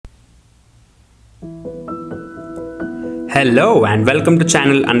Hello and welcome to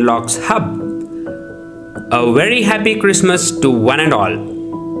channel Unlocks Hub. A very happy Christmas to one and all.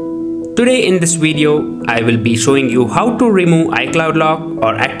 Today in this video, I will be showing you how to remove iCloud lock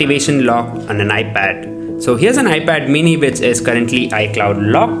or activation lock on an iPad. So here's an iPad mini which is currently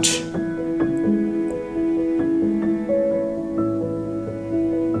iCloud locked.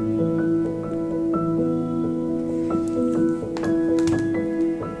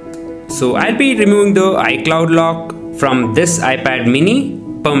 So I'll be removing the iCloud lock from this iPad mini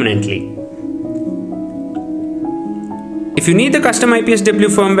permanently. If you need the custom ipsw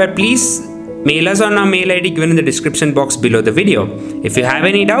firmware, please mail us on our mail ID given in the description box below the video. If you have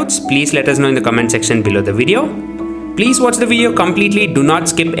any doubts, please let us know in the comment section below the video. Please watch the video completely, do not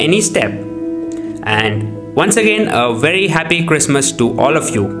skip any step. And once again, a very happy Christmas to all of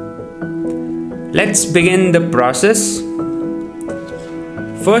you. Let's begin the process.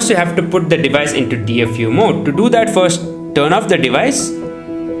 First, you have to put the device into DFU mode. To do that, first turn off the device.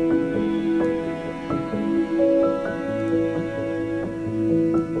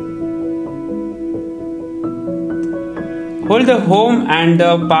 Hold the home and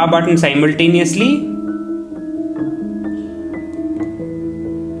the power button simultaneously.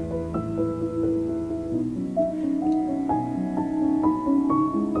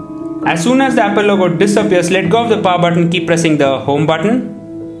 As soon as the Apple logo disappears, let go of the power button, keep pressing the home button.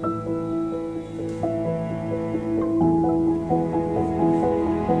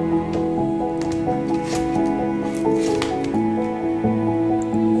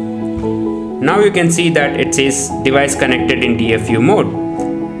 Now you can see that it says device connected in DFU mode.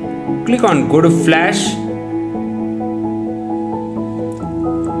 Click on go to flash.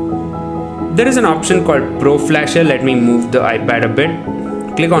 There is an option called Pro Flasher. Let me move the iPad a bit.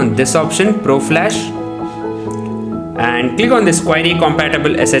 Click on this option, Pro Flash, and click on this query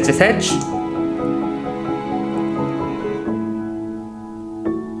compatible SSH.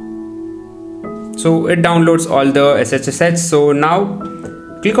 So it downloads all the SSH. So now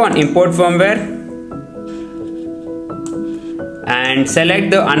click on import firmware and select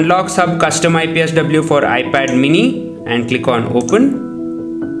the Unlocks Hub custom ipsw for iPad mini and click on open.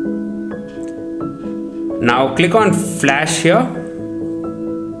 Now click on flash here.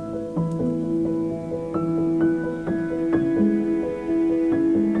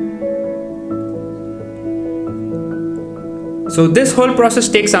 So this whole process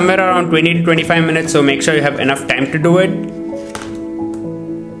takes somewhere around 20 to 25 minutes, so make sure you have enough time to do it.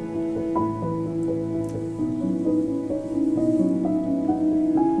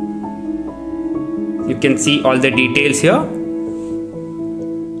 You can see all the details here.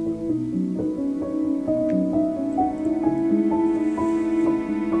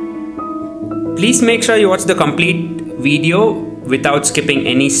 Please make sure you watch the complete video without skipping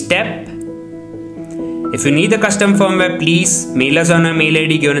any step. If you need the custom firmware, please mail us on our mail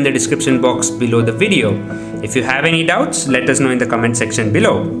ID given in the description box below the video. If you have any doubts, let us know in the comment section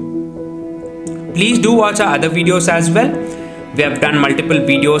below. Please do watch our other videos as well. We have done multiple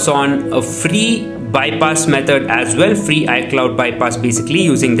videos on a free bypass method as well, free iCloud bypass, basically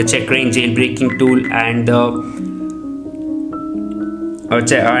using the checkra1n jailbreaking tool and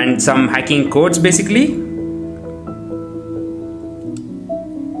some hacking codes basically.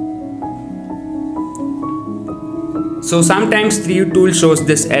 So sometimes 3U tool shows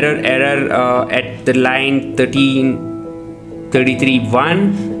this error at the line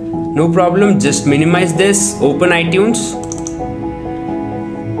 33.1. No problem, just minimize this, open iTunes.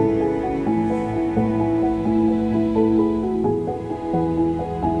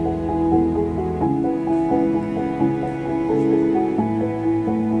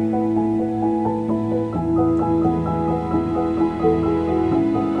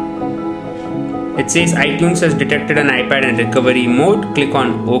 It says iTunes has detected an iPad in recovery mode. Click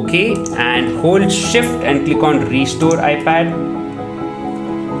on OK and hold shift and click on restore iPad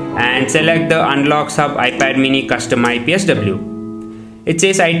and select the Unlocks Hub iPad mini custom ipsw. It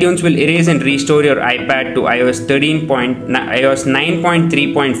says iTunes will erase and restore your iPad to iOS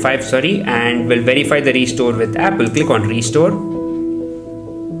 9.3.5 and will verify the restore with Apple. Click on restore.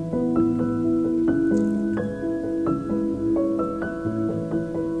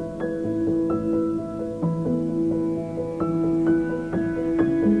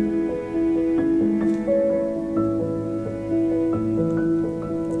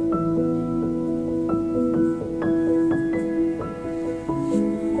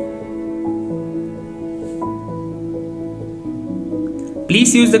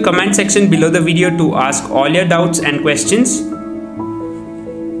 Please use the comment section below the video to ask all your doubts and questions.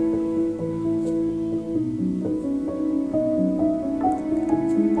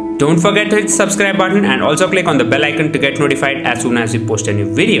 Don't forget to hit the subscribe button and also click on the bell icon to get notified as soon as we post a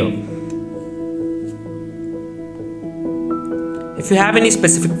new video. If you have any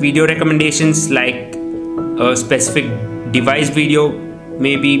specific video recommendations, like a specific device video,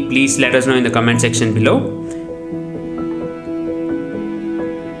 maybe please let us know in the comment section below.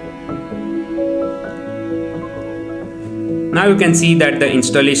 Now you can see that the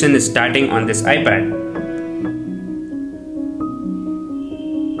installation is starting on this iPad.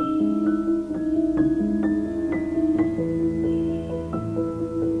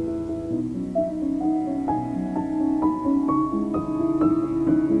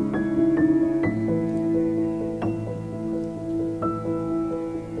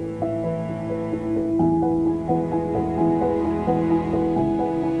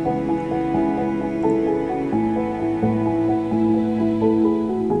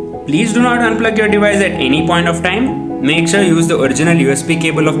 Please do not unplug your device at any point of time. Make sure you use the original USB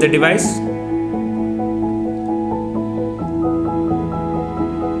cable of the device.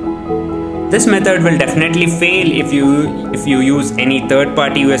 This method will definitely fail if you use any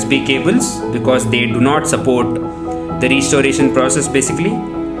third-party USB cables, because they do not support the restoration process basically.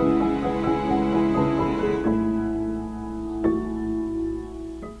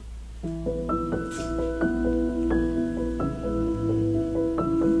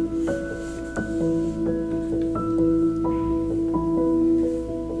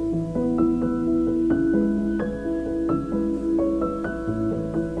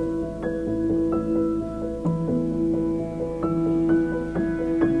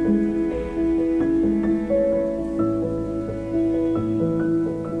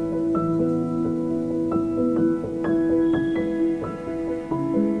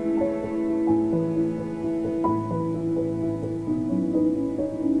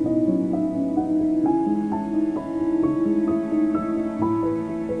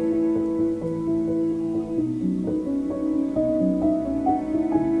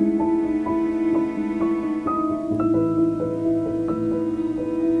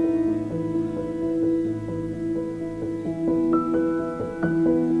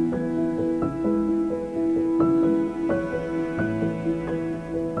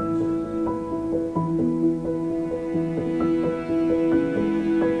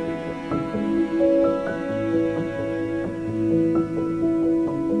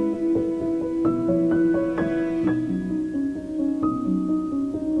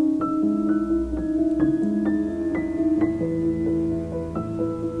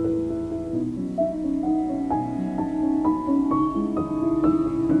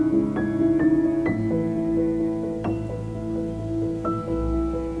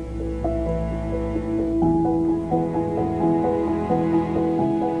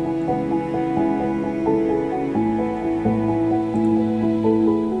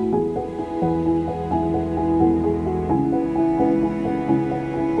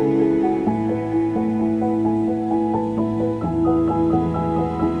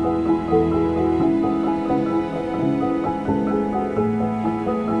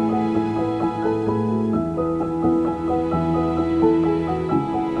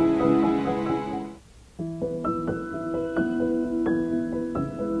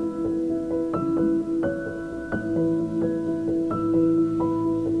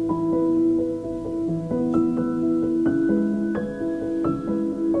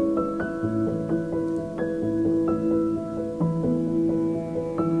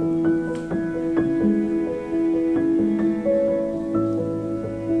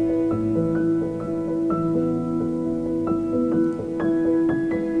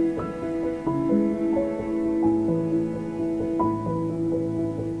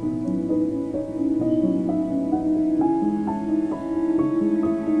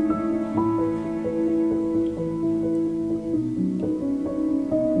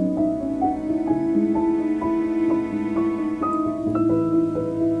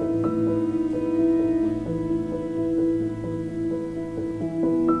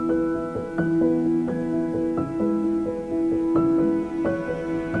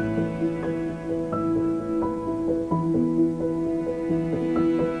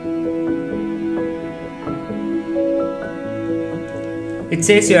 It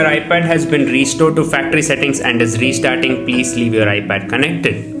says your iPad has been restored to factory settings and is restarting. Please leave your iPad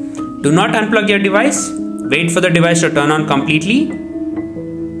connected. Do not unplug your device. Wait for the device to turn on completely.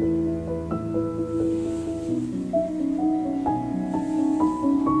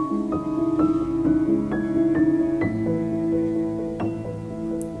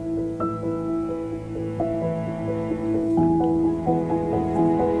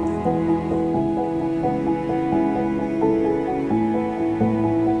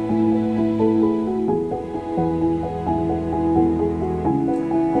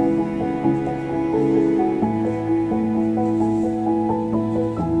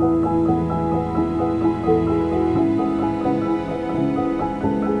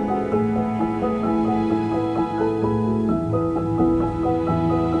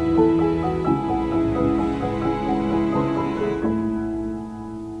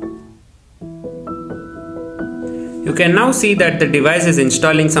 You can now see that the device is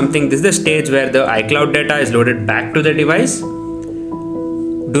installing something. This is the stage where the iCloud data is loaded back to the device.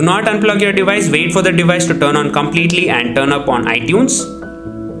 Do not unplug your device. Wait for the device to turn on completely and turn up on iTunes.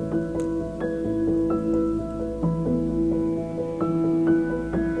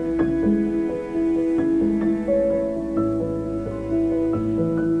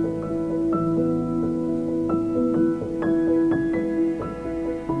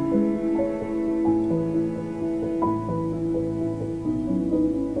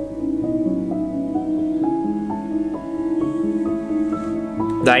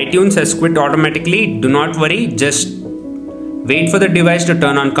 The iTunes has quit automatically. Do not worry, just wait for the device to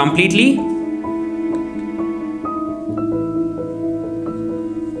turn on completely.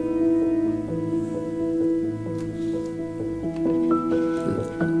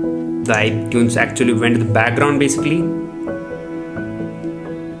 The iTunes actually went to the background basically.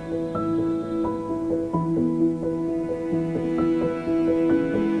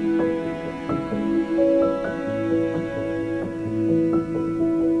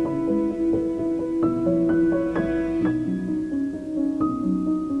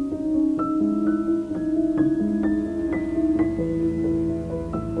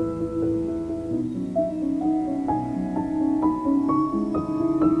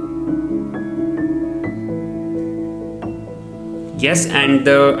 Yes, and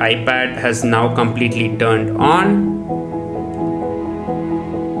the iPad has now completely turned on.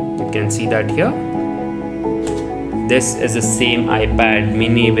 You can see that here. This is the same iPad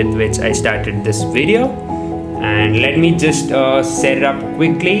mini with which I started this video. And let me just set it up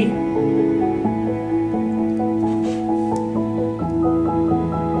quickly.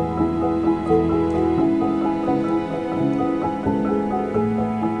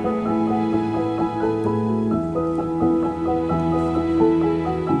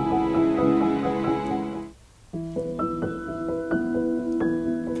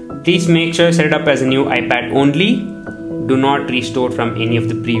 Please make sure set it up as a new iPad only. Do not restore from any of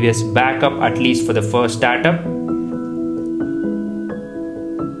the previous backup, at least for the first startup.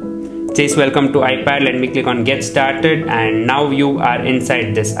 It says welcome to iPad. Let me click on get started, and now you are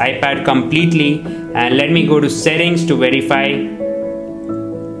inside this iPad completely. And let me go to settings to verify.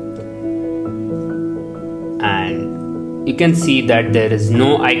 And you can see that there is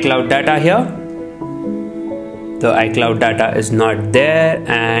no iCloud data here. The iCloud data is not there,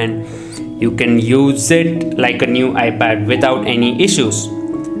 and you can use it like a new iPad without any issues.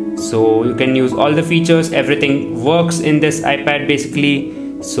 So you can use all the features, everything works in this iPad basically.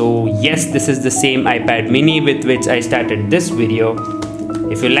 So yes, this is the same iPad mini with which I started this video.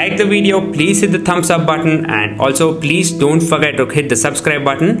 If you like the video, please hit the thumbs up button, and also please don't forget to hit the subscribe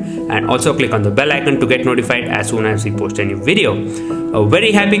button and also click on the bell icon to get notified as soon as we post a new video. A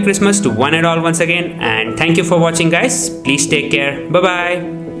very happy Christmas to one and all once again, and thank you for watching guys. Please take care. Bye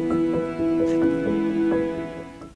bye.